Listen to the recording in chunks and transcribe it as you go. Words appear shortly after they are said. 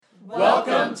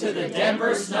Welcome to the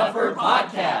Denver Snuffer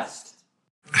Podcast.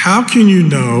 How can you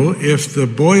know if the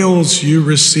boils you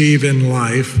receive in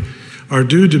life are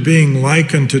due to being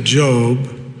like unto Job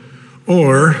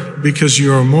or because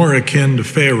you are more akin to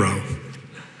Pharaoh?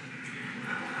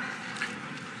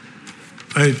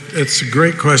 It's a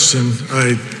great question.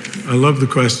 I love the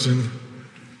question.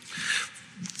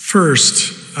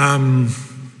 First,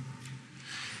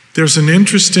 there's an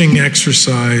interesting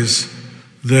exercise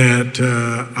that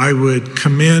I would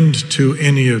commend to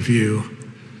any of you.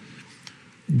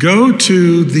 Go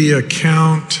to the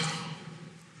account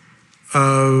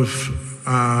of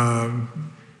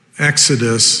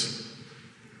Exodus,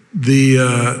 the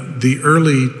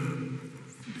early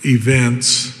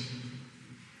events,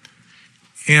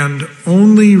 and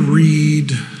only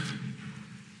read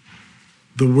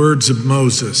the words of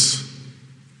Moses.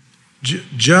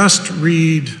 Just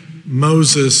read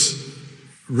Moses'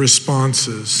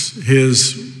 responses,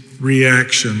 his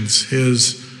reactions,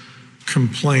 his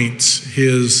complaints,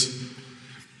 his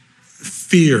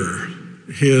fear,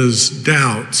 his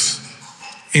doubts.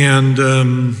 And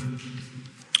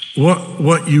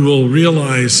what you will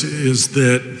realize is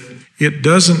that it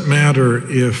doesn't matter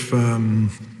if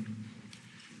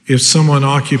someone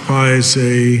occupies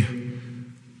a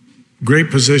great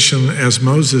position as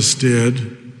Moses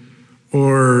did,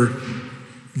 or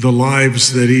the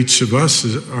lives that each of us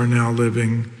are now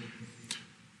living.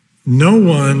 No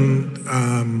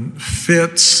one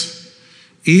fits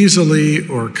easily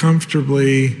or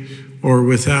comfortably or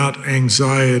without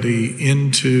anxiety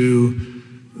into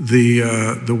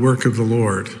the work of the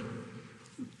Lord.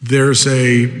 There's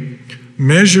a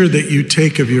measure that you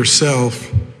take of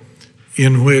yourself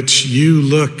in which you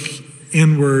look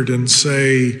inward and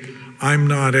say, I'm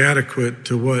not adequate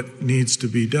to what needs to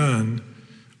be done.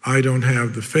 I don't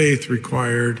have the faith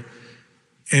required.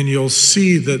 And you'll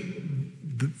see that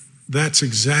that's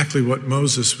exactly what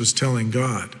Moses was telling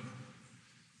God.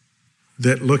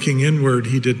 That looking inward,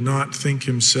 he did not think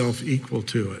himself equal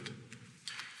to it.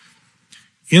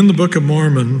 In the Book of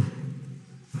Mormon,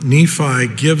 Nephi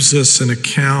gives us an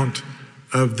account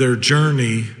of their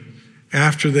journey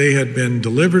after they had been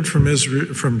delivered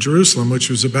from Jerusalem, which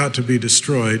was about to be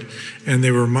destroyed, and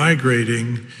they were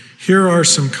migrating. Here are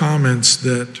some comments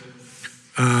that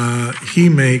he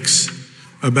makes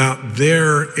about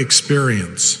their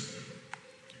experience.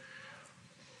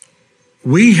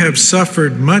 We have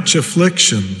suffered much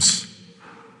afflictions,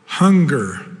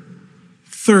 hunger,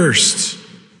 thirst,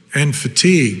 and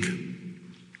fatigue.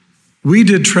 We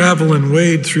did travel and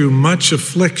wade through much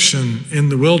affliction in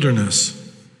the wilderness.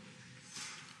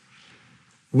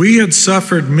 We had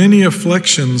suffered many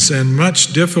afflictions and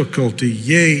much difficulty,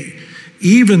 yea,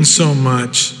 even so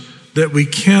much that we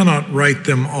cannot write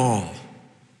them all.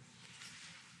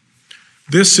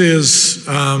 This is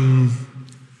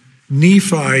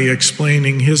Nephi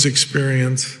explaining his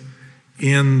experience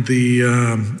in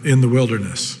the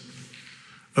wilderness.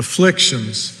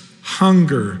 Afflictions,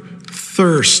 hunger,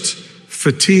 thirst,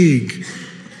 fatigue.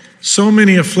 So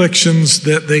many afflictions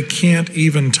that they can't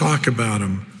even talk about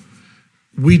them.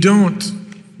 We don't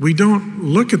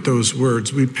look at those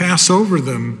words. We pass over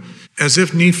them as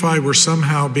if Nephi were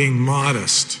somehow being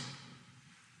modest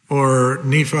or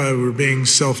Nephi were being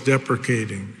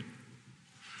self-deprecating.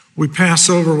 We pass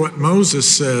over what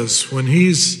Moses says when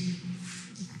he's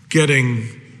getting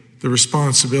the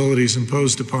responsibilities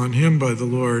imposed upon him by the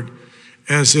Lord,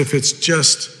 as if it's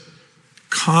just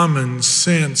common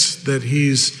sense that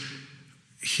he's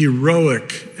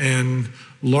heroic and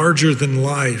larger than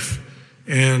life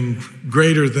and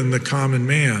greater than the common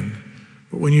man.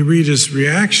 But when you read his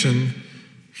reaction,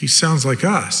 he sounds like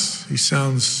us. He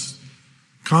sounds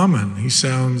common. He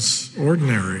sounds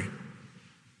ordinary.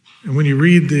 And when you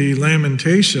read the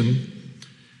lamentation,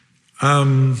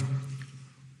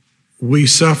 we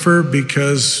suffer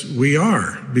because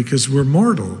we're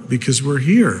mortal, because we're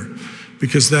here,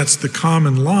 because that's the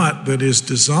common lot that is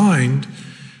designed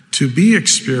to be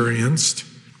experienced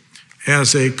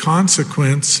as a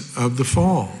consequence of the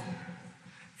fall.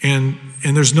 And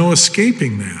there's no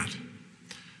escaping that.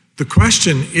 The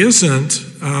question isn't,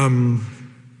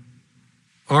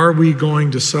 are we going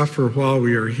to suffer while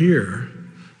we are here?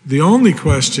 The only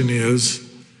question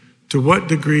is, to what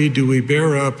degree do we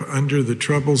bear up under the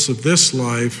troubles of this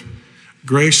life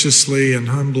graciously and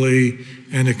humbly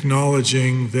and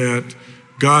acknowledging that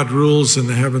God rules in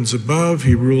the heavens above,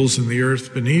 he rules in the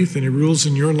earth beneath, and he rules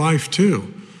in your life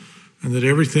too. And that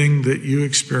everything that you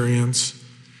experience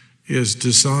is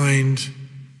designed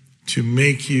to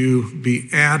make you be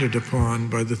added upon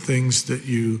by the things that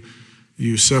you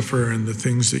suffer and the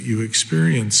things that you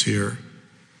experience here.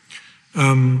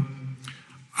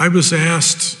 I was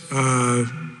asked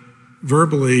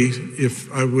verbally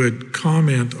if I would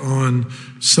comment on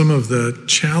some of the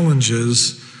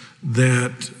challenges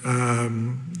that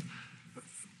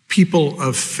people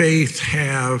of faith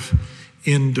have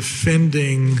in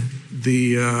defending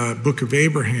the book of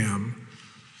Abraham.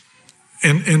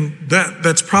 And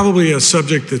that's probably a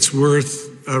subject that's worth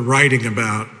writing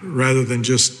about rather than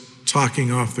just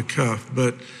talking off the cuff.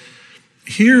 But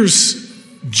here's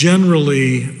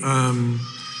generally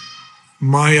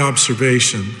my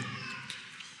observation.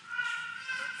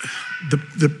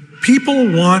 The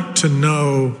people want to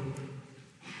know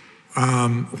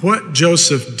what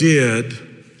Joseph did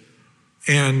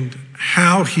and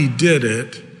how he did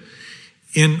it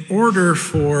in order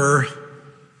for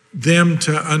them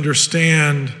to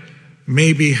understand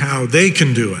maybe how they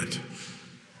can do it.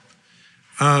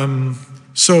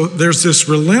 So there's this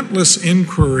relentless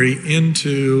inquiry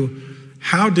into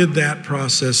how did that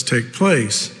process take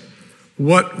place?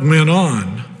 What went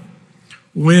on?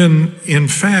 When, in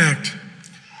fact,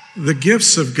 the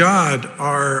gifts of God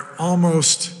are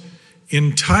almost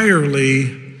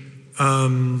entirely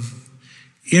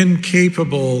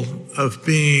incapable of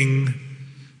being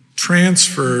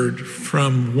transferred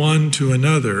from one to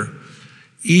another.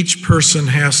 Each person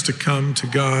has to come to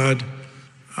God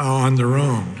on their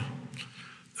own.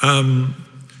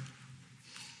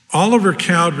 Oliver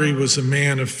Cowdery was a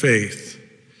man of faith,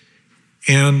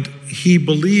 and he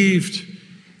believed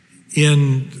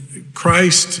in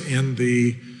Christ and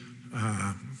the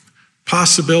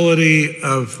possibility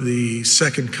of the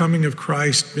second coming of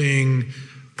Christ being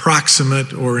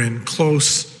proximate or in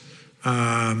close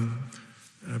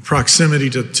proximity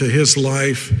to his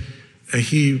life.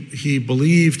 He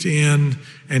believed in,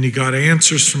 and he got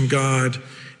answers from God.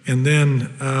 And then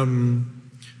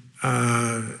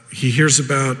he hears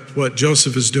about what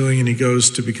Joseph is doing, and he goes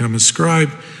to become a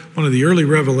scribe. One of the early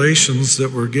revelations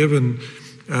that were given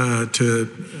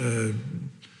to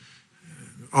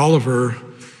Oliver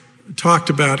talked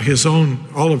about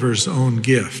Oliver's own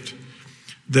gift,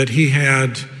 that he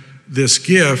had this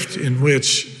gift in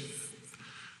which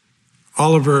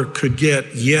Oliver could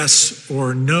get yes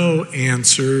or no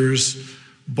answers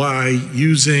by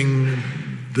using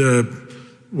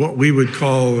what we would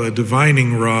call a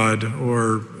divining rod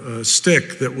or a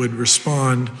stick that would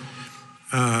respond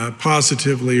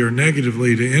positively or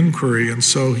negatively to inquiry. And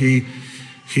so he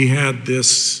had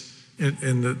this,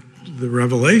 and the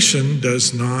revelation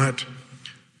does not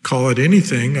call it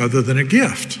anything other than a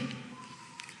gift.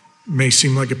 It may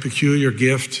seem like a peculiar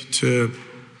gift to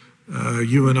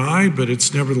you and I, but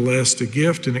it's nevertheless a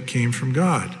gift, and it came from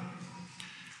God.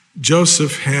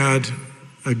 Joseph had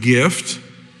a gift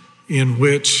in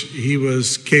which he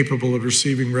was capable of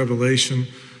receiving revelation,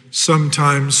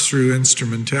 sometimes through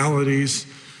instrumentalities,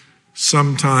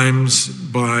 sometimes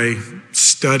by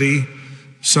study,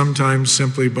 sometimes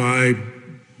simply by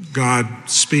God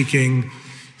speaking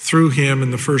through him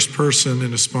in the first person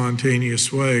in a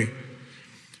spontaneous way.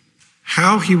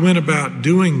 How he went about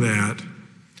doing that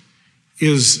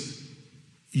is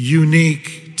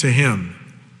unique to him.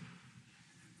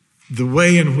 The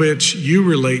way in which you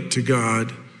relate to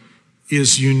God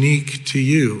is unique to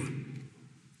you.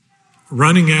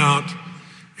 Running out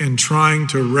and trying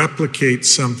to replicate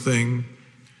something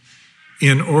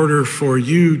in order for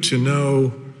you to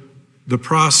know the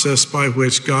process by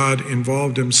which God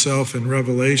involved himself in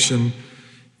revelation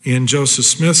in Joseph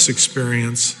Smith's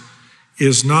experience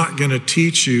is not going to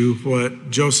teach you what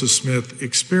Joseph Smith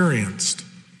experienced.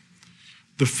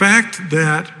 The fact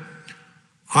that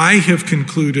I have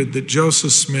concluded that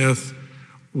Joseph Smith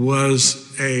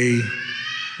was a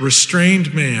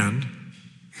restrained man,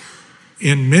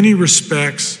 in many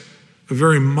respects a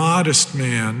very modest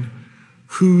man,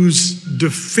 whose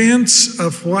defense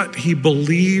of what he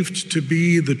believed to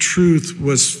be the truth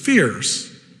was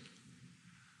fierce,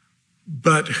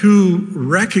 but who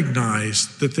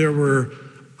recognized that there were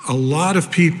a lot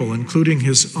of people, including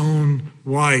his own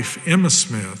wife, Emma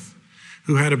Smith,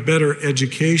 who had a better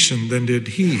education than did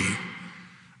he.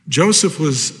 Joseph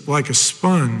was like a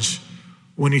sponge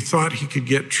when he thought he could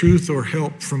get truth or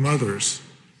help from others.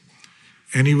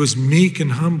 And he was meek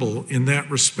and humble in that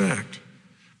respect.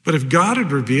 But if God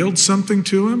had revealed something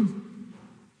to him,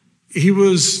 he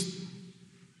was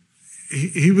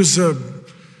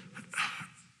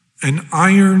an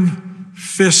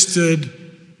iron-fisted,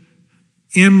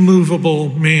 immovable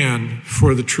man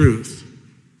for the truth.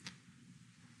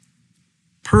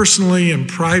 Personally and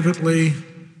privately,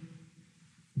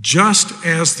 just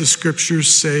as the scriptures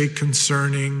say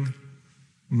concerning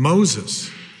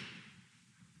Moses.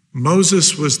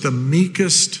 Moses was the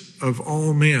meekest of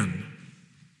all men.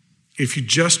 If you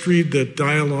just read the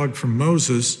dialogue from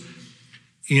Moses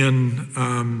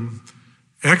in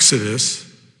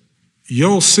Exodus,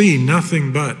 you'll see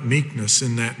nothing but meekness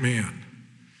in that man.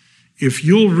 If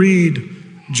you'll read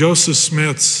Joseph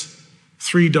Smith's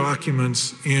 3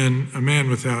 documents in A Man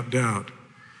Without Doubt,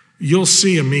 you'll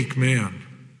see a meek man,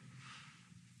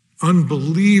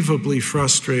 unbelievably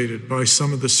frustrated by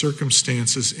some of the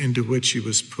circumstances into which he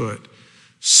was put,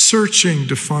 searching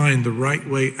to find the right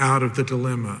way out of the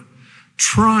dilemma,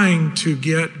 trying to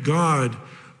get God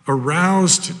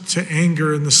aroused to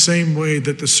anger in the same way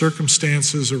that the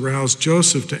circumstances aroused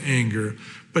Joseph to anger,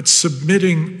 but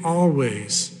submitting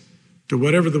always to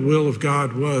whatever the will of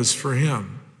God was for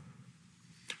him.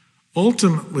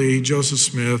 Ultimately, Joseph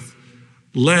Smith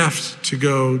left to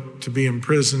go to be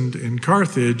imprisoned in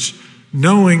Carthage,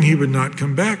 knowing he would not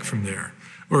come back from there,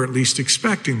 or at least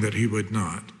expecting that he would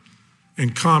not,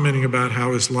 and commenting about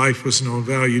how his life was no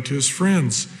value to his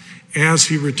friends as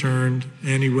he returned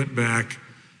and he went back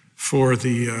for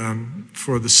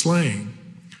the slaying.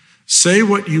 Say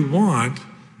what you want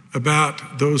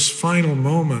about those final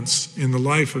moments in the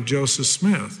life of Joseph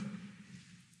Smith.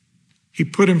 He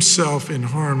put himself in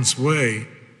harm's way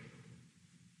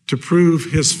to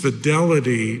prove his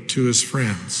fidelity to his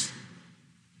friends.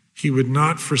 He would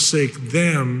not forsake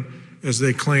them as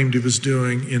they claimed he was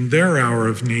doing in their hour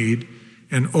of need,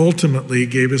 and ultimately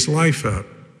gave his life up.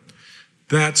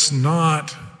 That's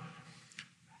not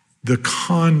the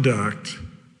conduct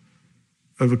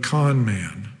of a con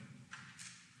man.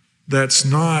 That's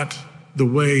not the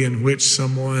way in which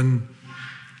someone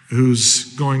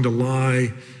who's going to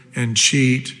lie and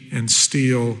cheat and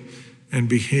steal and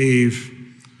behave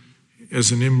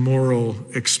as an immoral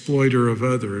exploiter of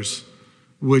others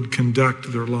would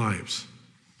conduct their lives.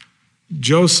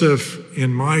 Joseph,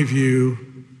 in my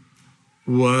view,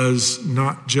 was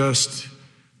not just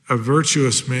a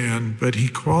virtuous man, but he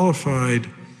qualified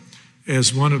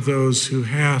as one of those who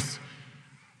hath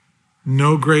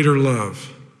no greater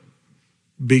love,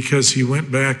 because he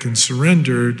went back and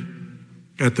surrendered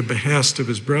at the behest of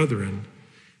his brethren,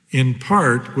 in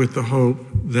part with the hope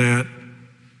that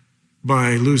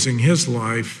by losing his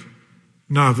life,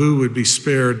 Nauvoo would be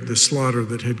spared the slaughter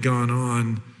that had gone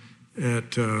on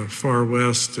at Far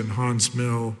West and Hans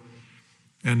Mill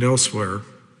and elsewhere.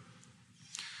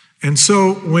 And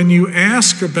so when you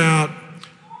ask about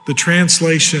the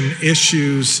translation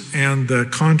issues and the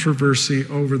controversy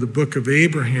over the book of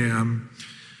Abraham,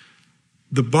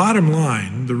 the bottom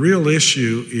line, the real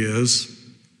issue is,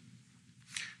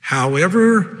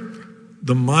 however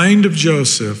the mind of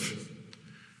Joseph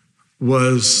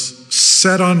was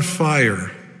set on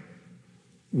fire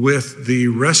with the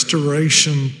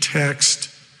restoration text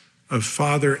of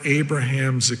Father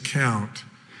Abraham's account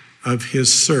of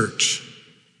his search,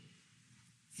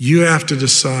 you have to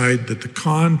decide that the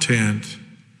content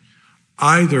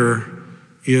either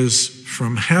is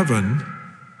from heaven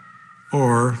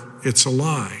or it's a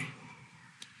lie.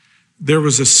 There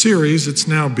was a series, it's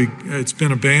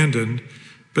been abandoned,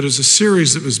 but it's a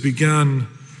series that was begun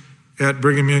at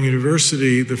Brigham Young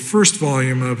University. The first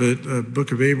volume of it,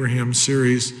 Book of Abraham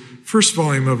series, first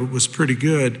volume of it was pretty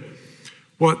good.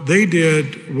 What they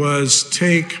did was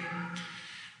take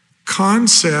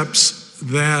concepts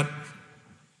that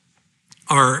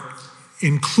are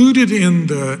included in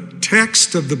the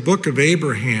text of the book of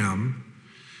Abraham,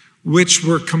 which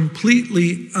were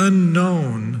completely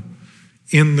unknown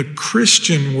in the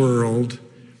Christian world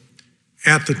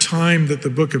at the time that the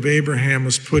book of Abraham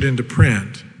was put into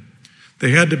print.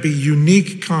 They had to be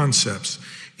unique concepts.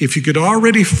 If you could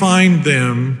already find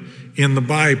them in the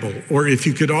Bible, or if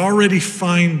you could already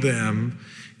find them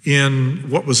in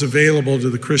what was available to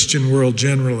the Christian world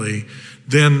generally,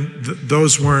 then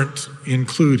those weren't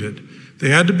included. They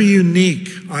had to be unique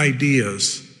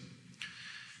ideas.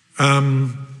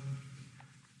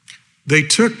 They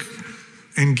took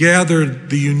and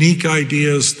gathered the unique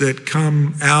ideas that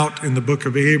come out in the book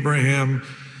of Abraham,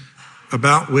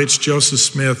 about which Joseph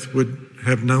Smith would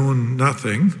have known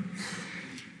nothing.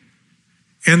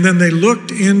 And then they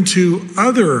looked into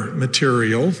other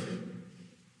material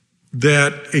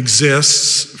that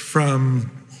exists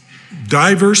from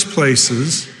diverse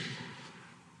places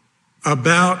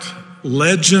about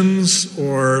legends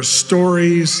or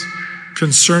stories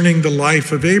concerning the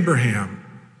life of Abraham.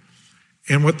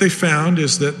 And what they found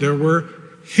is that there were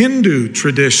Hindu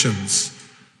traditions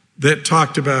that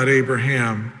talked about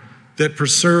Abraham, that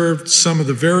preserved some of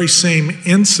the very same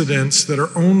incidents that are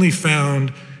only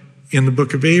found in the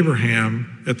book of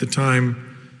Abraham at the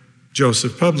time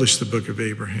Joseph published the book of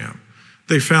Abraham.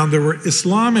 They found there were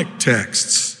Islamic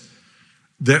texts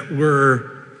that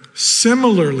were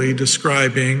similarly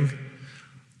describing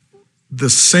the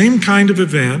same kind of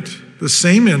event, the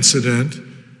same incident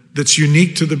that's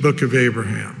unique to the book of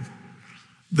Abraham.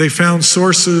 They found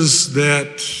sources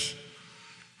that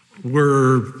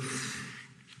were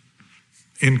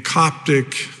in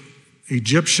Coptic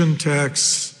Egyptian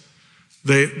texts.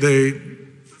 They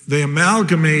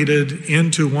amalgamated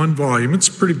into one volume. It's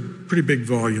a pretty big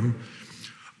volume.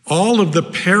 All of the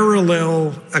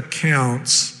parallel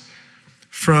accounts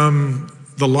from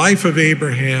the life of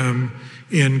Abraham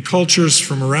in cultures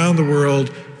from around the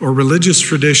world or religious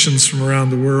traditions from around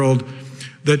the world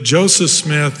that Joseph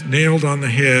Smith nailed on the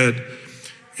head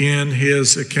in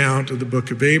his account of the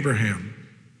book of Abraham.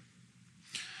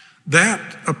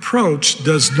 That approach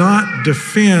does not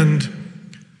defend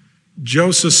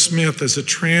Joseph Smith as a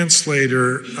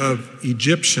translator of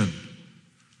Egyptian,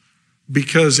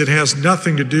 because it has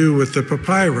nothing to do with the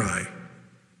papyri.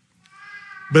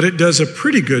 But it does a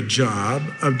pretty good job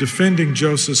of defending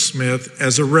Joseph Smith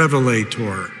as a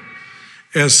revelator,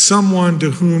 as someone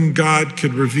to whom God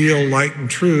could reveal light and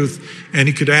truth, and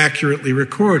he could accurately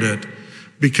record it,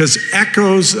 because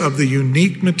echoes of the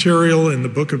unique material in the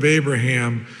book of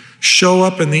Abraham show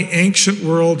up in the ancient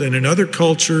world and in other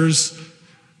cultures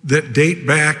that date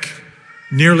back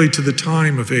nearly to the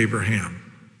time of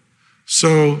Abraham.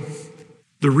 So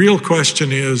the real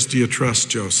question is, do you trust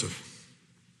Joseph?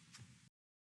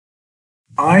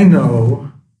 I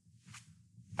know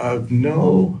of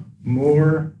no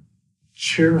more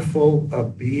cheerful a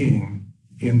being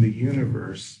in the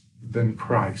universe than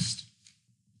Christ.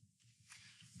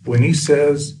 When he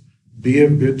says, be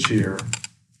of good cheer,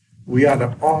 we ought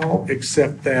to all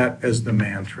accept that as the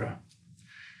mantra.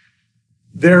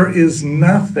 There is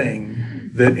nothing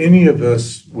that any of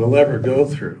us will ever go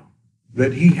through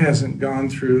that he hasn't gone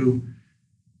through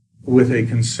with a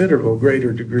considerable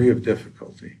greater degree of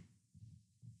difficulty.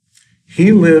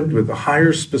 He lived with a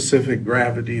higher specific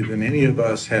gravity than any of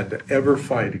us had to ever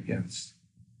fight against.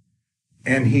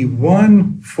 And he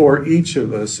won for each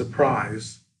of us a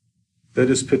prize that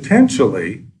is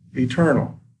potentially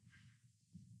eternal.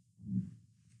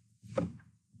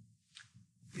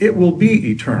 It will be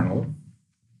eternal,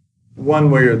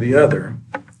 one way or the other,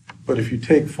 but if you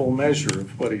take full measure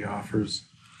of what he offers,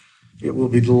 it will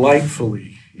be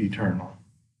delightfully eternal.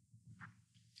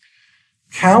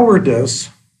 Cowardice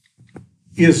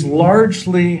is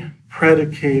largely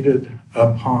predicated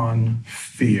upon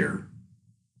fear.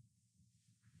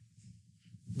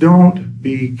 Don't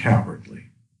be cowardly.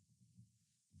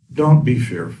 Don't be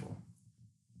fearful.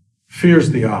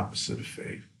 Fear's the opposite of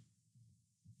faith.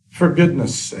 For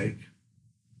goodness sake,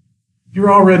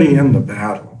 you're already in the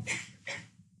battle.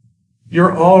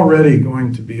 You're already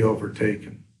going to be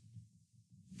overtaken.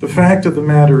 The fact of the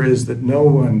matter is that no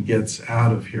one gets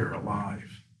out of here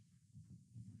alive.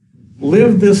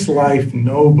 Live this life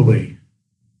nobly,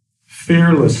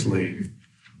 fearlessly.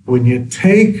 When you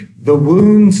take the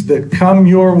wounds that come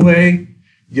your way,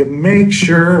 you make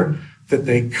sure that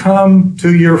they come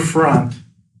to your front.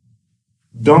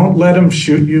 Don't let them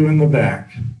shoot you in the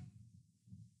back.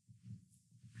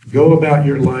 Go about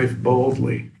your life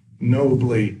boldly,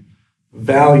 nobly,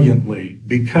 valiantly,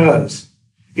 because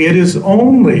it is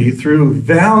only through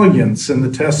valiance in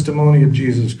the testimony of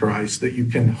Jesus Christ that you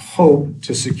can hope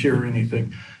to secure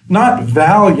anything. Not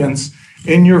valiance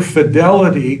in your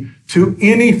fidelity to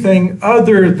anything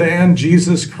other than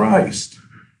Jesus Christ.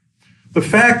 The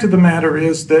fact of the matter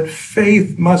is that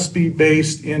faith must be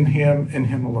based in him and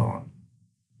him alone.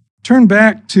 Turn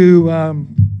back to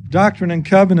Doctrine and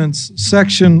Covenants,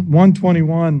 section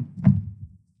 121.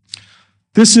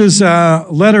 This is a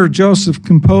letter Joseph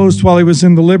composed while he was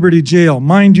in the Liberty Jail.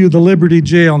 Mind you, the Liberty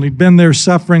Jail, and he'd been there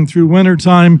suffering through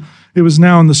wintertime. It was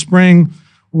now in the spring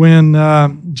when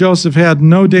Joseph had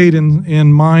no date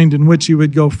in mind in which he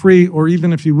would go free, or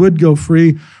even if he would go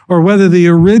free, or whether the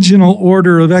original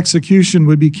order of execution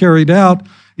would be carried out,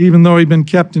 even though he'd been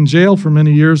kept in jail for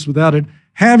many years without it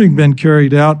having been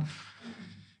carried out.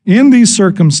 In these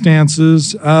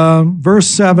circumstances, verse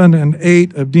 7 and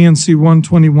 8 of D&C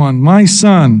 121, my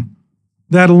son,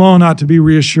 that alone ought to be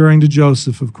reassuring to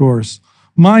Joseph, of course.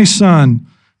 My son,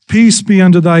 peace be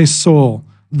unto thy soul.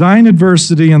 Thine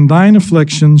adversity and thine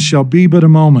afflictions shall be but a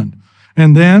moment.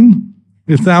 And then,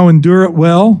 if thou endure it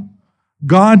well,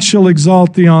 God shall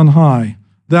exalt thee on high.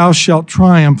 Thou shalt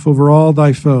triumph over all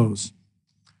thy foes.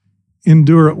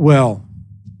 Endure it well.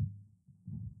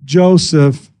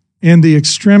 Joseph, in the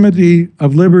extremity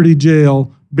of Liberty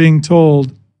Jail, being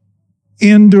told,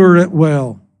 endure it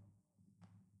well.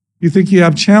 You think you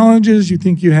have challenges, you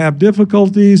think you have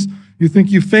difficulties, you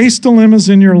think you face dilemmas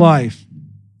in your life.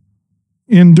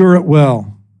 Endure it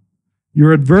well.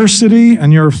 Your adversity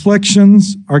and your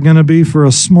afflictions are going to be for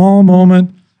a small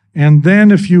moment, and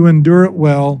then if you endure it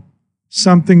well,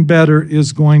 something better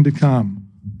is going to come.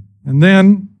 And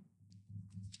then,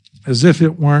 as if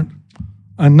it weren't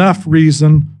enough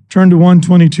reason, turn to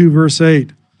 122, verse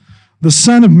 8. The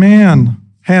Son of Man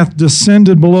hath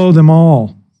descended below them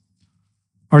all.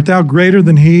 Art thou greater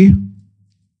than he?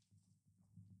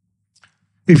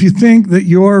 If you think that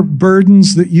your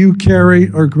burdens that you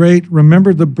carry are great,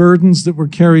 remember the burdens that were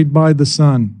carried by the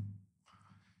Son.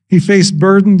 He faced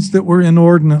burdens that were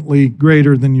inordinately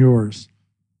greater than yours.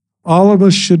 All of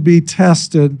us should be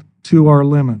tested to our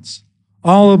limits.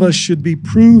 All of us should be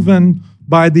proven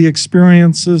by the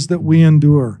experiences that we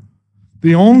endure.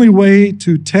 The only way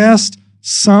to test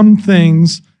some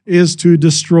things is to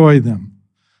destroy them.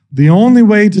 The only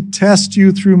way to test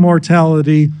you through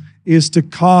mortality is to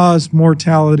cause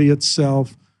mortality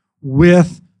itself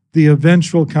with the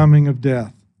eventual coming of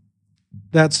death.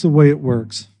 That's the way it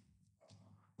works.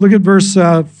 Look at verse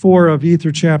 4 of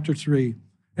Ether chapter 3.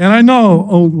 And I know,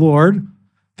 O Lord,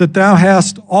 that thou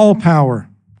hast all power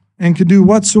and can do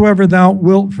whatsoever thou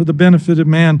wilt for the benefit of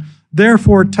man.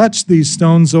 Therefore touch these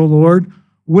stones, O Lord,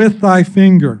 with thy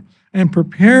finger, and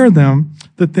prepare them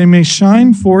that they may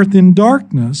shine forth in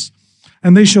darkness,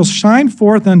 and they shall shine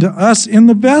forth unto us in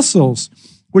the vessels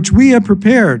which we have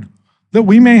prepared, that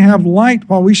we may have light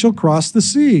while we shall cross the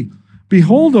sea.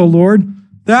 Behold, O Lord,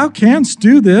 thou canst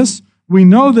do this. We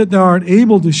know that thou art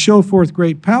able to show forth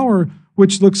great power,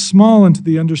 which looks small unto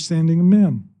the understanding of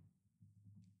men.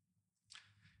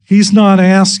 He's not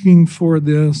asking for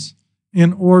this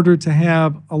in order to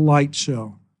have a light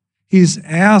show. He's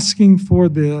asking for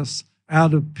this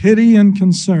out of pity and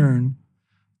concern,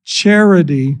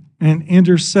 charity and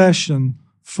intercession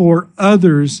for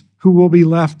others who will be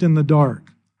left in the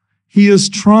dark. He is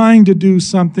trying to do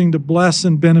something to bless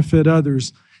and benefit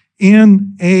others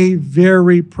in a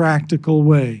very practical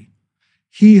way.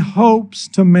 He hopes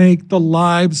to make the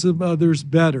lives of others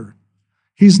better.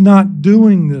 He's not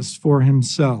doing this for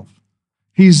himself.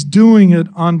 He's doing it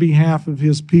on behalf of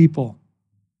his people.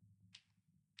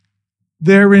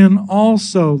 Therein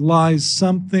also lies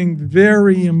something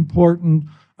very important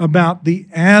about the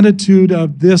attitude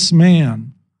of this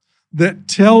man that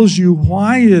tells you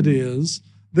why it is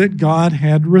that God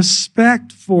had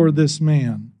respect for this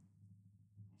man.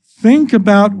 Think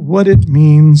about what it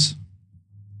means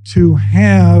to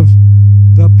have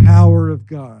the power of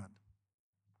God.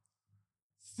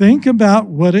 Think about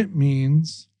what it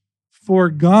means for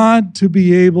God to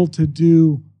be able to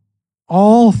do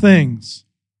all things,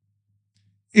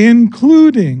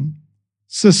 including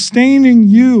sustaining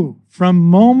you from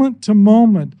moment to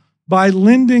moment by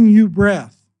lending you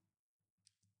breath.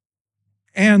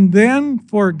 And then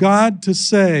for God to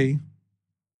say,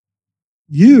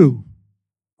 you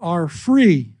are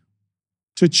free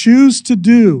to choose to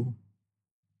do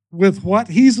with what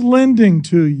He's lending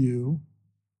to you,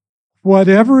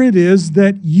 whatever it is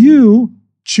that you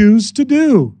choose to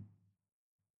do.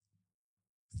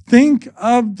 Think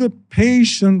of the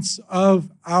patience of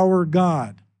our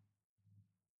God.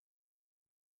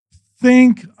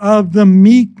 Think of the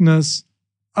meekness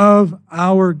of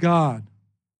our God.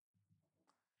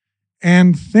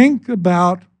 And think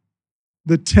about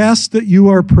the test that you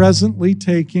are presently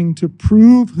taking to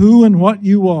prove who and what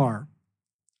you are,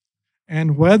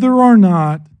 and whether or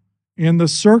not, in the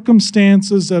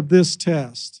circumstances of this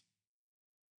test,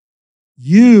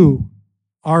 you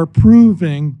are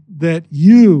proving that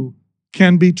you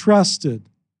can be trusted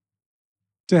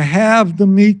to have the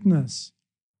meekness,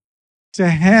 to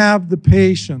have the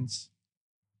patience,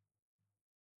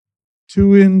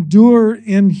 to endure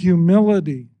in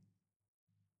humility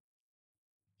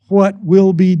what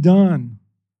will be done,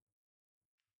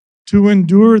 to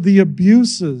endure the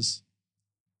abuses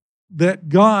that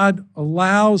God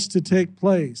allows to take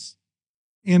place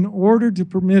in order to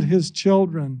permit His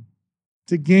children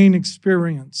to gain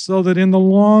experience, so that in the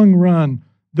long run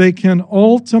they can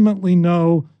ultimately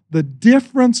know the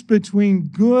difference between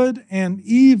good and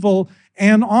evil,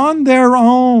 and on their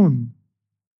own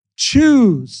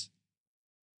choose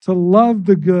to love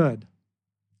the good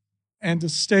and to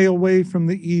stay away from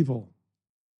the evil.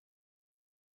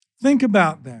 Think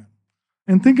about that.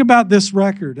 And think about this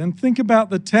record. And think about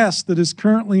the test that is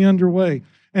currently underway.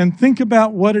 And think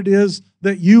about what it is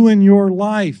that you in your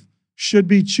life should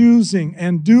be choosing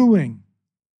and doing,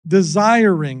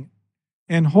 desiring,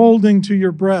 and holding to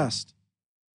your breast.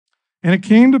 And it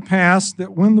came to pass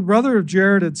that when the brother of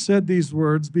Jared had said these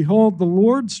words, behold, the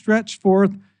Lord stretched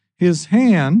forth His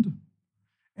hand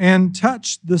and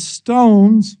touched the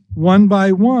stones one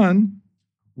by one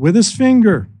with His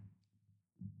finger.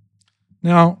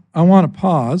 Now, I want to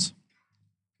pause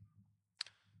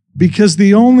because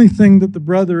the only thing that the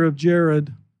brother of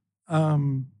Jared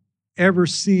ever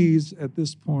sees at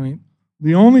this point,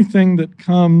 the only thing that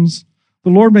comes, the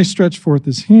Lord may stretch forth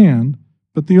his hand,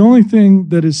 but the only thing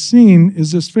that is seen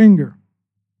is his finger.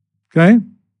 Okay?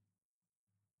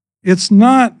 It's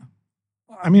not,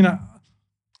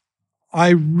 I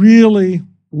really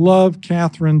love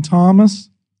Catherine Thomas.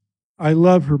 I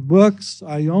love her books.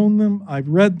 I own them. I've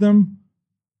read them.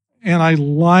 And I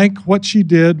like what she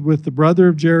did with the brother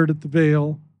of Jared at the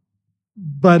Vale,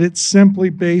 but it's simply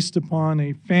based upon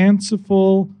a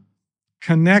fanciful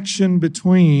connection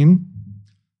between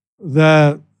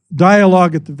the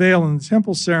dialogue at the Vale and the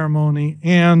temple ceremony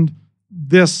and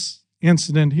this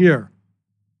incident here.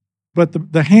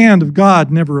 But the hand of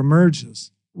God never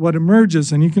emerges. What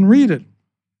emerges, and you can read it,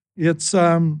 it's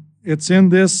in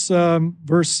this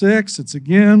verse 6. It's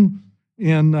again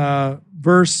in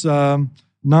verse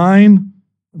 9.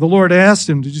 The Lord asked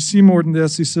him, "Did you see more than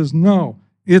this?" He says, "No,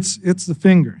 it's the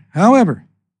finger. However,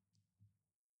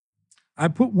 I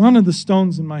put one of the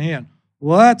stones in my hand."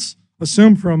 Let's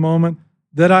assume for a moment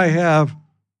that I have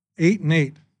 8 and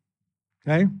 8.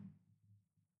 Okay?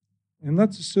 And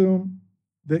let's assume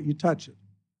that you touch it.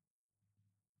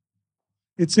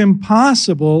 It's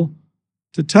impossible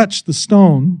to touch the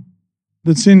stone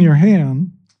that's in your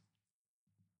hand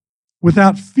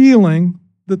without feeling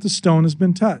that the stone has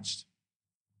been touched.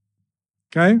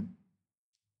 Okay?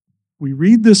 We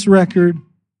read this record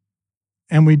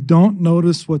and we don't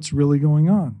notice what's really going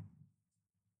on.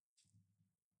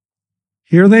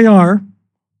 Here they are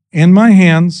in my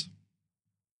hands,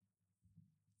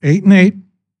 8 and 8,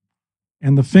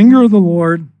 and the finger of the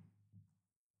Lord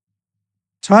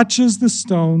touches the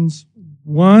stones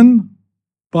one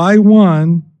by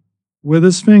one with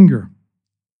his finger.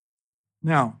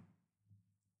 Now,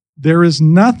 there is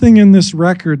nothing in this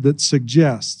record that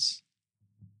suggests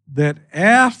that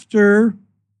after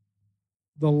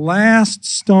the last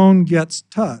stone gets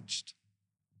touched,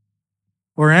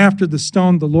 or after the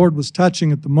stone the Lord was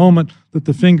touching at the moment that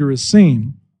the finger is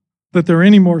seen, that there are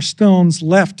any more stones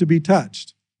left to be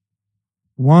touched.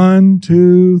 1,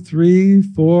 2, 3,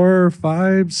 4,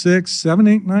 5, 6, 7,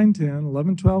 8, 9, 10,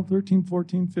 11, 12, 13,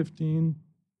 14, 15,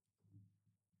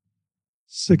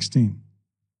 16.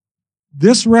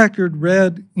 This record,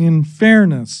 read in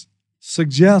fairness,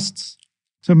 suggests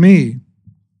to me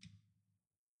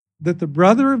that the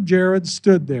brother of Jared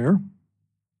stood there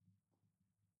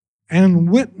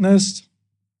and witnessed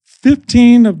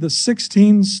 15 of the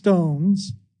 16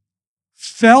 stones,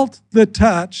 felt the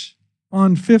touch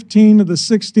on 15 of the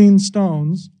 16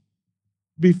 stones,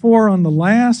 before on the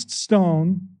last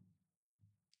stone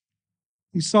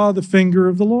he saw the finger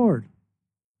of the Lord.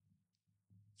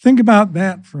 Think about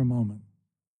that for a moment.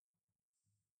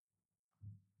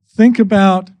 Think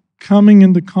about coming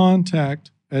into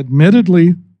contact,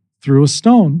 admittedly through a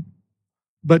stone,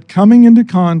 but coming into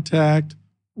contact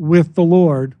with the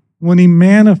Lord when he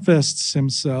manifests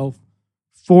himself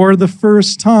for the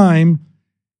first time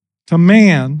to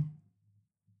man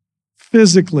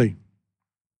physically.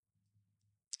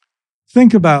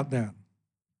 Think about that.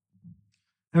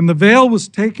 And the veil was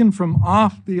taken from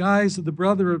off the eyes of the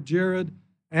brother of Jared,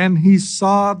 and he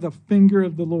saw the finger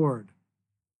of the Lord.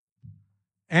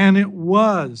 And it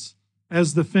was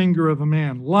as the finger of a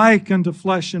man, like unto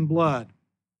flesh and blood.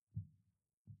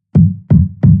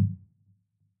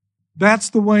 That's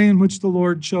the way in which the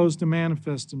Lord chose to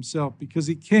manifest himself, because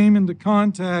he came into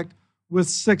contact with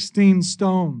 16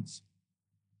 stones.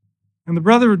 And the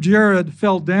brother of Jared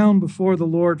fell down before the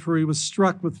Lord, for he was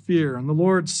struck with fear. And the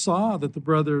Lord saw that the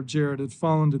brother of Jared had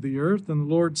fallen to the earth, and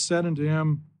the Lord said unto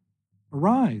him,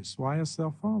 Arise, why hast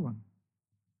thou fallen?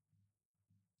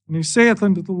 And he saith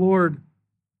unto the Lord,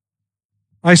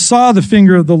 I saw the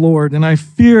finger of the Lord, and I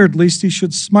feared lest he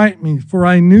should smite me, for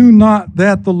I knew not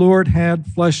that the Lord had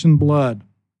flesh and blood.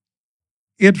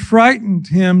 It frightened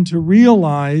him to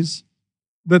realize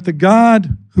that the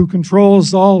God who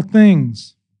controls all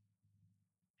things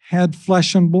had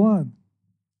flesh and blood.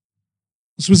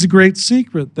 This was a great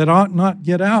secret that ought not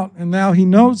get out, and now he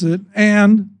knows it,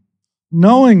 and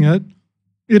knowing it,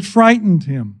 it frightened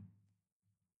him.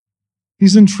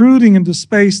 He's intruding into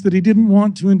space that he didn't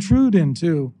want to intrude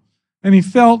into, and he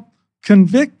felt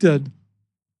convicted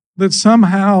that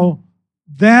somehow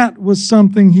that was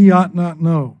something he ought not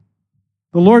know.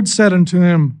 The Lord said unto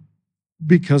him,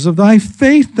 Because of thy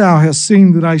faith thou hast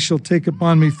seen that I shall take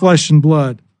upon me flesh and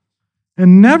blood.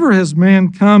 And never has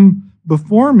man come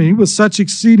before me with such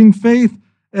exceeding faith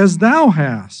as thou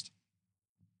hast.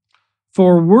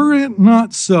 For were it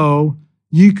not so,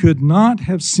 ye could not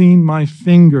have seen my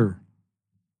finger,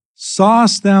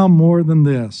 sawest thou more than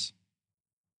this?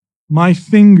 My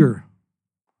finger,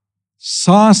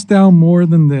 sawest thou more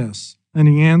than this? And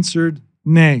he answered,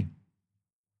 Nay.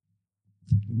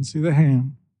 Didn't see the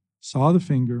hand, saw the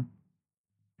finger,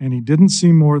 and he didn't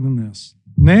see more than this.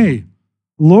 Nay,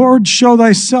 Lord, show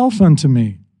thyself unto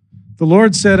me. The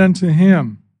Lord said unto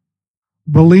him,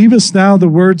 Believest thou the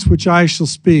words which I shall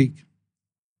speak?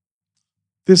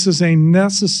 This is a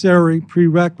necessary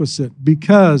prerequisite,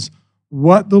 because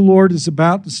what the Lord is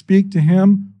about to speak to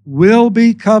him will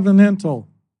be covenantal.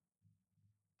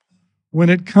 When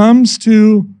it comes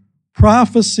to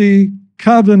prophecy,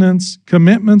 covenants,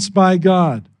 commitments by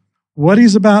God, what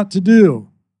he's about to do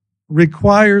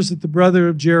requires that the brother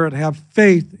of Jared have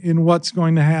faith in what's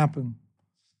going to happen.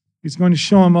 He's going to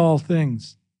show him all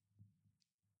things.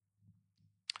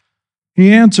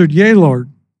 He answered, Yea, Lord,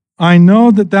 I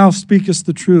know that thou speakest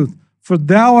the truth, for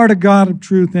thou art a God of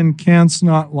truth and canst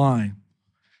not lie.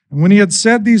 And when he had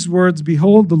said these words,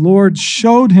 behold, the Lord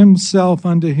showed himself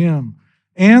unto him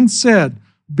and said,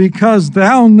 Because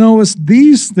thou knowest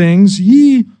these things,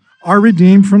 ye are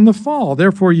redeemed from the fall.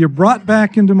 Therefore ye are brought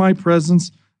back into my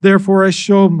presence. Therefore I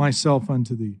show myself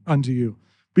unto you.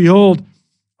 Behold,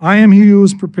 I am he who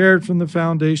was prepared from the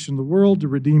foundation of the world to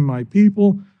redeem my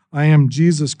people. I am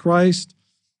Jesus Christ.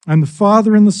 I am the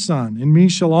Father and the Son. In me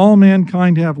shall all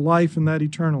mankind have life, and that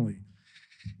eternally.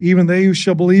 Even they who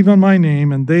shall believe on my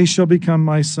name, and they shall become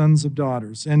my sons and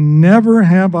daughters. And never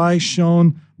have I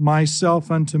shown myself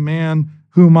unto man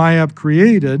whom I have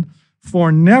created,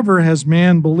 for never has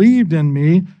man believed in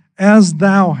me as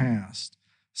thou hast.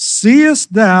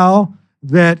 Seest thou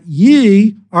that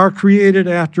ye are created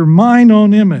after mine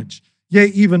own image? Yea,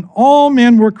 even all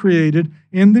men were created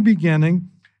in the beginning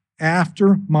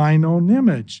after mine own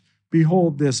image.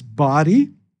 Behold, this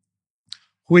body,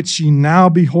 which ye now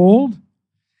behold,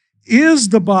 is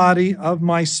the body of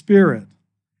my spirit.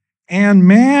 And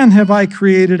man have I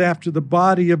created after the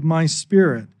body of my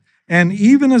spirit. And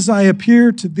even as I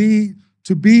appear to thee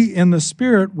to be in the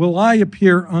spirit, will I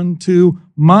appear unto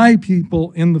my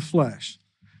people in the flesh.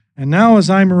 And now as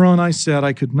I, Moroni, said,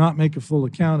 I could not make a full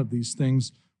account of these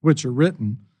things which are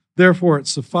written. Therefore it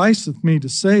sufficeth me to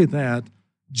say that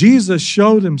Jesus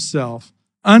showed himself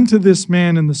unto this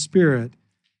man in the spirit,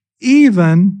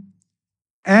 even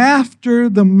after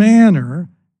the manner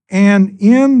and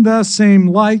in the same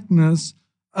likeness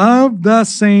of the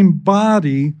same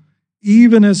body,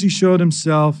 even as he showed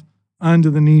himself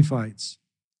unto the Nephites.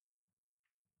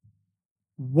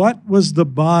 What was the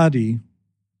body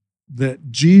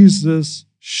that Jesus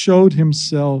showed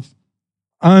himself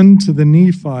unto the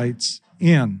Nephites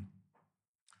in?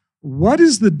 What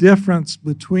is the difference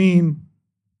between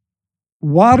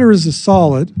water as a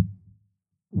solid,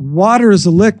 water as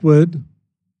a liquid,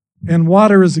 and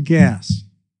water as a gas?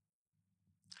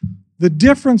 The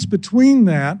difference between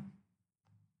that,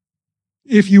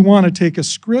 if you want to take a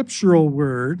scriptural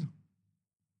word,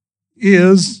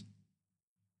 is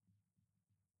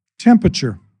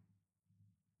temperature.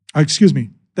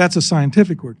 That's a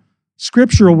scientific word.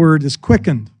 Scriptural word is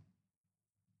quickened.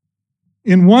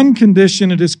 In one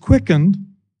condition, it is quickened.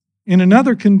 In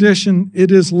another condition,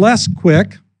 it is less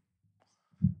quick.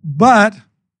 But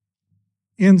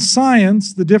in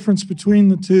science, the difference between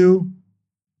the two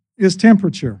is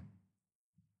temperature.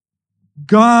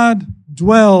 God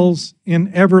dwells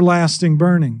in everlasting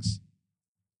burnings.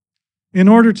 In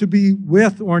order to be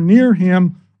with or near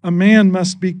him, a man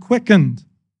must be quickened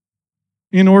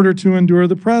in order to endure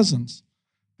the presence.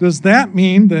 Does that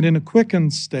mean that in a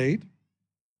quickened state,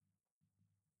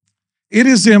 it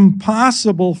is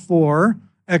impossible for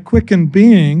a quickened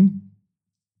being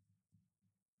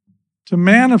to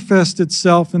manifest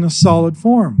itself in a solid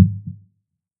form?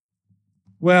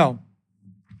 Well,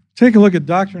 take a look at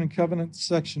Doctrine and Covenants,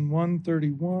 section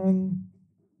 131,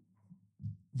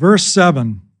 verse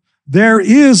 7. There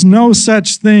is no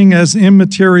such thing as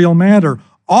immaterial matter.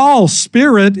 All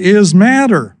spirit is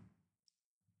matter,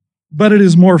 but it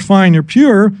is more fine or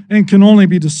pure and can only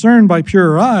be discerned by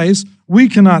purer eyes. We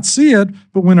cannot see it,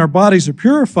 but when our bodies are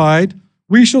purified,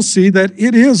 we shall see that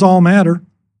it is all matter.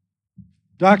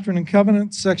 Doctrine and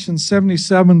Covenants, section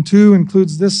 77:2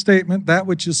 includes this statement: that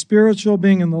which is spiritual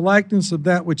being in the likeness of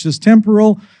that which is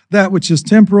temporal, that which is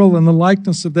temporal in the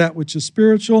likeness of that which is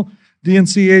spiritual.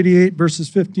 D&C 88, verses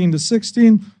 15 to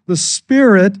 16. The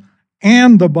spirit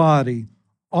and the body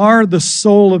are the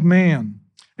soul of man,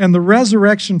 and the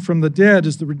resurrection from the dead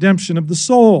is the redemption of the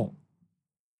soul.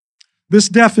 This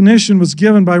definition was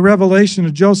given by revelation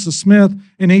to Joseph Smith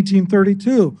in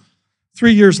 1832.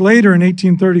 3 years later, in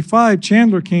 1835,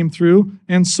 Chandler came through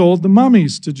and sold the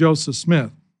mummies to Joseph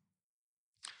Smith.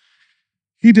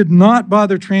 He did not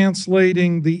bother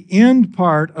translating the end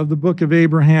part of the book of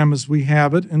Abraham as we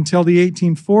have it until the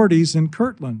 1840s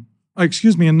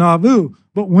in Nauvoo.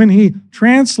 But when he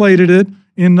translated it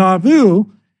in Nauvoo,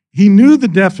 he knew the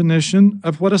definition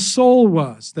of what a soul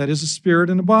was, that is, a spirit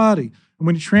and a body. And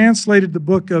when he translated the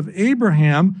book of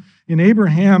Abraham, in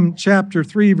Abraham chapter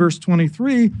 3, verse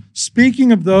 23,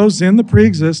 speaking of those in the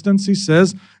preexistence, he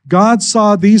says, God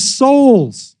saw these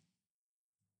souls,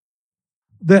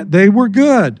 that they were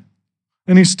good.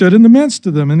 And he stood in the midst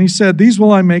of them, and he said, these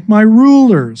will I make my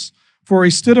rulers, for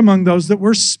he stood among those that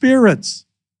were spirits.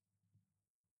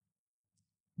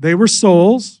 They were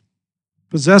souls,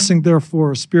 possessing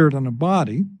therefore a spirit and a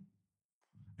body,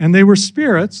 and they were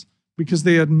spirits because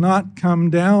they had not come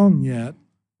down yet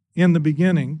in the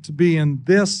beginning to be in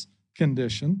this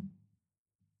condition.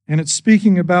 And it's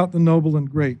speaking about the noble and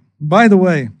great. By the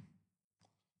way,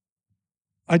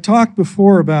 I talked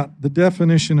before about the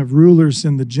definition of rulers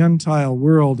in the Gentile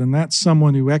world, and that's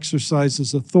someone who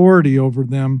exercises authority over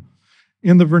them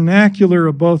in the vernacular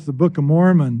of both the Book of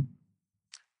Mormon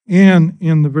and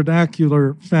in the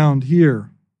vernacular found here.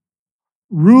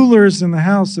 Rulers in the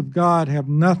house of God have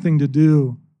nothing to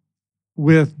do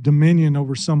with dominion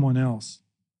over someone else.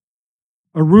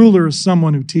 A ruler is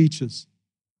someone who teaches.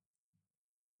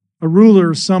 A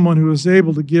ruler is someone who is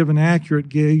able to give an accurate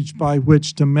gauge by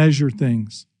which to measure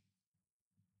things.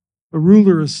 A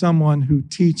ruler is someone who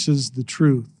teaches the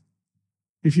truth.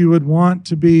 If you would want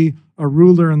to be a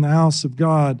ruler in the house of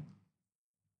God,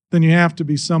 then you have to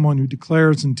be someone who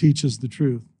declares and teaches the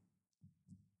truth.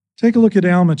 Take a look at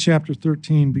Alma chapter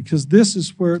 13, because this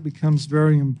is where it becomes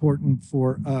very important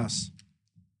for us.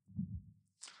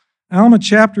 Alma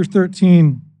chapter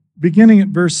 13, beginning at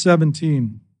verse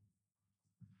 17.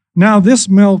 Now this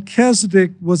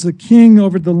Melchizedek was a king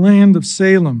over the land of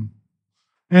Salem,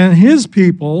 and his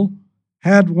people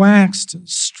had waxed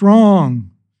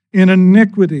strong in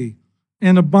iniquity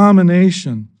and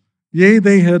abomination. Yea,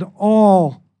 they had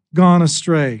all gone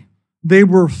astray. They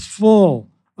were full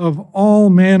of all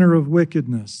manner of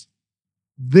wickedness.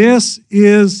 This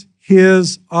is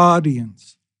his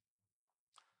audience.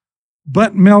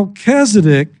 But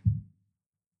Melchizedek,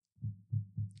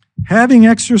 having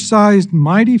exercised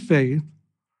mighty faith,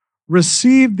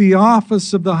 received the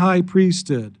office of the high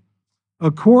priesthood,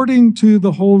 according to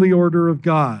the holy order of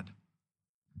God,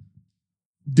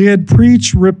 did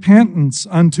preach repentance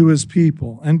unto his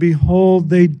people, and behold,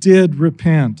 they did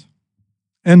repent.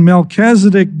 And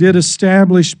Melchizedek did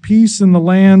establish peace in the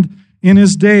land in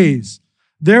his days.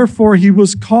 Therefore he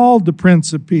was called the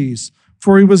Prince of Peace,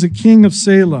 for he was a king of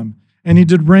Salem, and he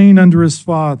did reign under his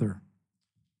father.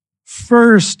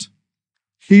 First,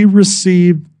 he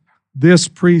received this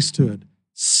priesthood.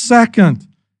 Second,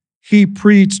 he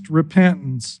preached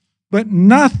repentance. But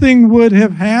nothing would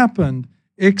have happened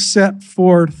except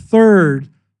for, third,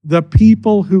 the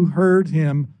people who heard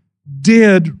him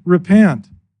did repent.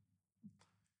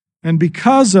 And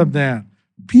because of that,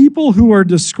 people who are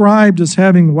described as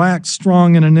having waxed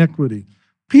strong in iniquity,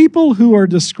 people who are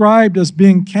described as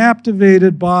being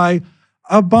captivated by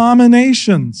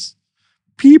abominations,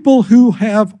 people who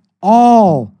have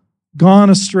all gone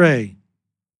astray,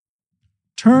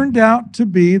 turned out to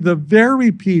be the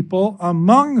very people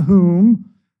among whom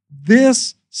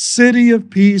this city of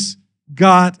peace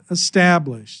got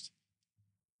established.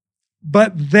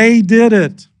 But they did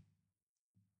it.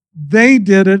 They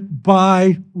did it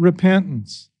by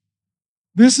repentance.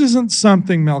 This isn't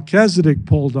something Melchizedek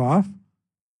pulled off.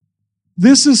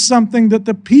 This is something that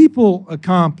the people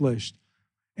accomplished.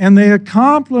 And they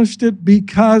accomplished it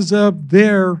because of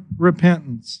their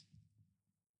repentance.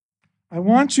 I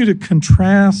want you to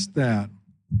contrast that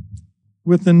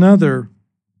with another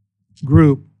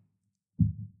group.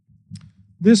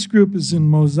 This group is in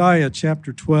Mosiah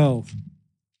chapter 12.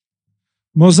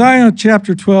 Mosiah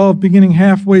chapter 12, beginning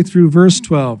halfway through verse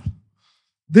 12.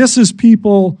 This is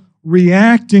people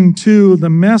reacting to the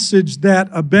message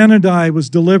that Abinadi was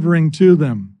delivering to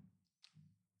them.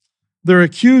 They're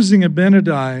accusing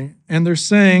Abinadi, and they're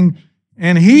saying,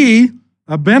 and he,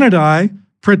 Abinadi,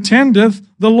 pretendeth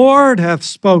the Lord hath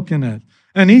spoken it.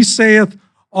 And he saith,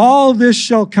 all this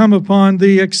shall come upon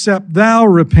thee, except thou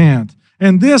repent.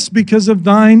 And this because of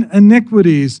thine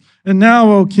iniquities. And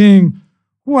now, O king,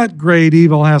 what great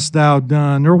evil hast thou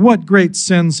done? Or what great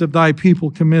sins have thy people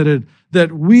committed,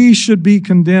 that we should be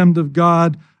condemned of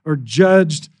God or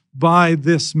judged by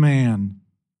this man?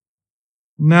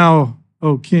 Now,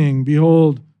 O king,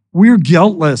 behold, we're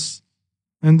guiltless.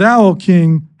 And thou, O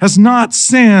king, hast not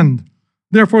sinned.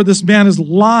 Therefore this man has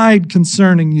lied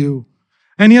concerning you,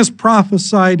 and he has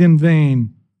prophesied in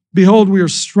vain. Behold, we are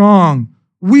strong.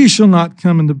 We shall not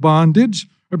come into bondage.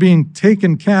 are being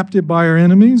taken captive by our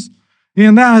enemies.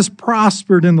 And thou hast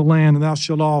prospered in the land, and thou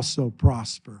shalt also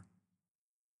prosper.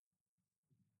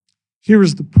 Here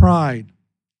is the pride.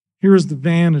 Here is the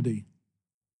vanity.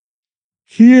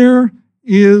 Here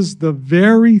is the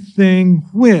very thing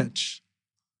which,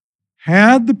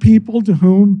 had the people to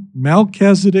whom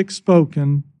Melchizedek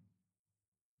spoken,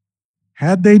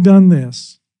 had they done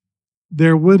this,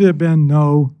 there would have been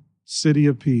no city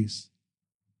of peace.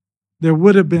 There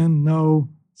would have been no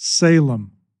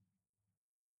Salem.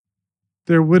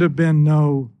 There would have been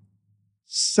no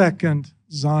second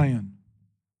Zion.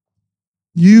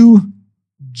 You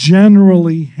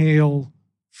generally hail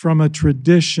from a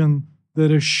tradition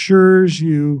that assures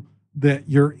you that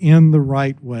you're in the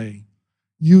right way.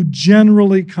 You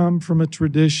generally come from a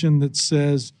tradition that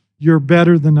says you're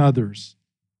better than others.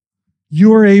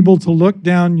 You are able to look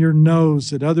down your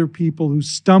nose at other people who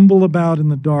stumble about in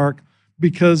the dark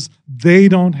because they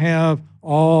don't have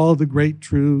all the great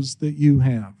truths that you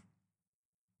have.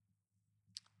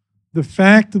 The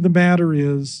fact of the matter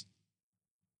is,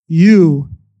 you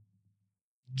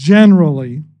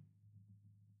generally,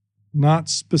 not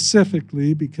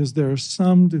specifically, because there are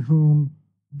some to whom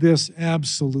this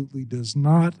absolutely does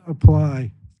not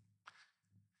apply,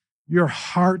 your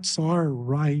hearts are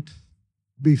right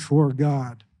before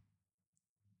God.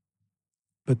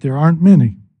 But there aren't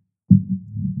many.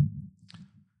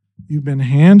 You've been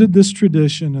handed this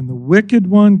tradition, and the wicked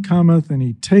one cometh, and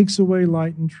he takes away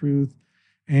light and truth,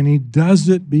 and he does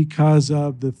it because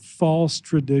of the false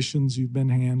traditions you've been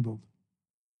handled.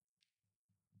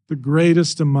 The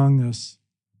greatest among us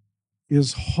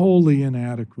is wholly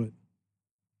inadequate.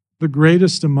 The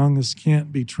greatest among us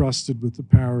can't be trusted with the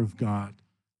power of God.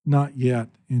 Not yet,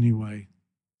 anyway.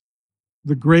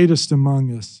 The greatest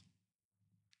among us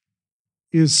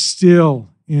is still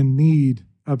in need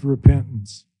of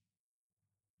repentance.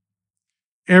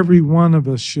 Every one of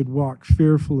us should walk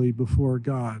fearfully before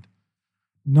God,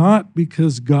 not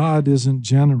because God isn't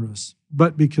generous,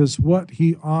 but because what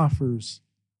he offers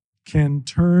can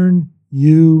turn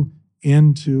you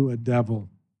into a devil.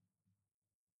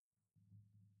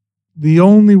 The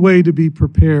only way to be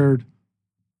prepared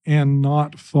and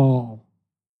not fall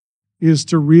is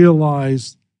to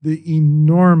realize the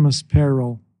enormous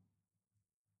peril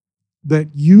that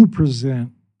you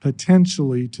present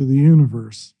potentially to the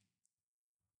universe.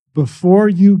 Before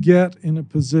you get in a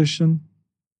position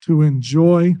to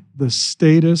enjoy the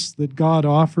status that God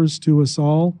offers to us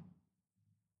all,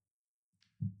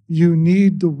 you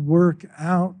need to work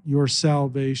out your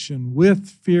salvation with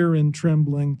fear and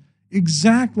trembling,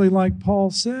 exactly like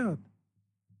Paul said.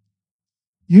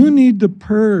 You need to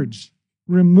purge,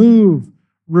 remove,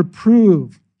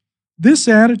 reprove. This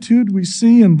attitude we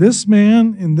see in this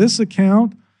man, in this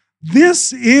account,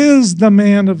 this is the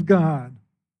man of God.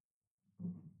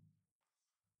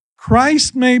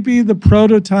 Christ may be the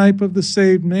prototype of the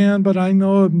saved man, but I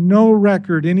know of no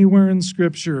record anywhere in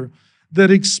Scripture that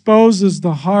exposes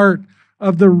the heart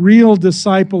of the real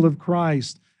disciple of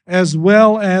Christ, as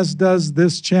well as does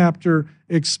this chapter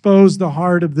expose the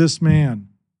heart of this man.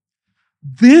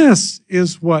 This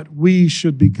is what we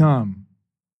should become.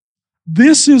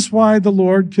 This is why the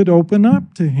Lord could open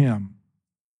up to him.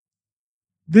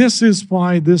 This is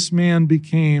why this man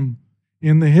became,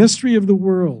 in the history of the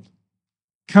world,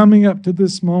 coming up to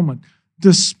this moment,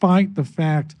 despite the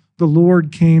fact the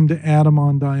Lord came to Adam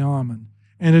on Diamond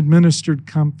and administered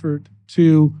comfort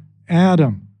to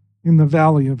Adam in the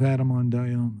valley of Adam on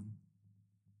Diamond.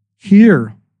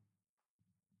 Here,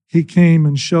 he came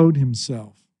and showed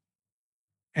himself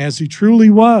as he truly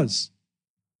was,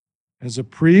 as a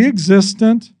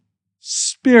pre-existent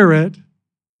spirit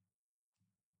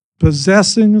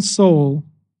possessing a soul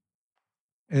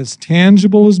as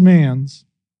tangible as man's,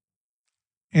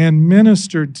 and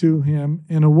ministered to him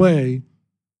in a way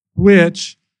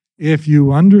which, if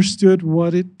you understood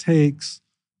what it takes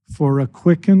for a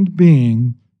quickened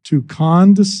being to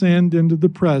condescend into the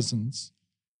presence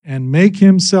and make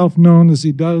himself known as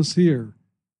he does here,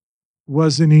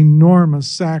 was an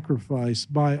enormous sacrifice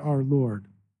by our Lord.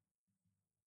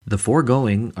 The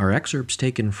foregoing are excerpts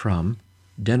taken from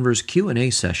Denver's Q&A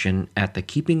session at the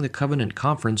Keeping the Covenant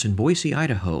Conference in Boise,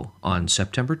 Idaho on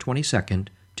September 22nd,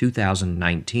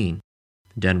 2019.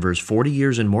 Denver's 40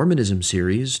 Years in Mormonism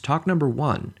series, talk number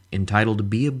 1, entitled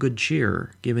Be of Good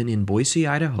Cheer, given in Boise,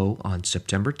 Idaho on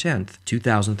September 10th,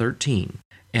 2013.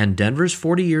 And Denver's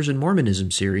 40 Years in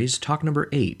Mormonism series, talk number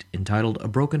 8, entitled A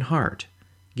Broken Heart,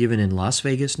 given in Las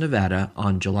Vegas, Nevada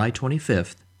on July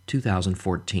 25th,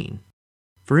 2014.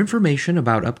 For information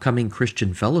about upcoming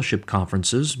Christian Fellowship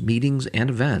conferences, meetings, and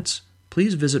events,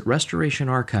 please visit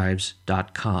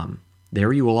restorationarchives.com.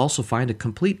 There you will also find a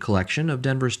complete collection of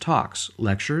Denver's talks,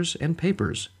 lectures, and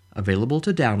papers, available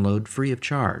to download free of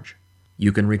charge.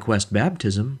 You can request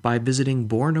baptism by visiting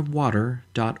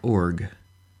bornofwater.org.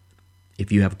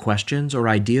 If you have questions or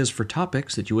ideas for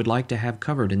topics that you would like to have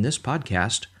covered in this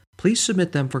podcast, please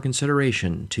submit them for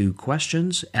consideration to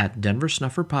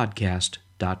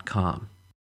questions@denversnufferpodcast.com.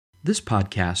 This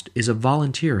podcast is a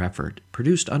volunteer effort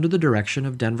produced under the direction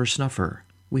of Denver Snuffer.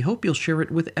 We hope you'll share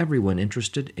it with everyone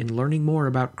interested in learning more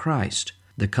about Christ,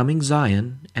 the coming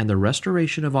Zion, and the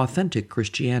restoration of authentic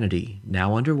Christianity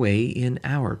now underway in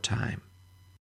our time.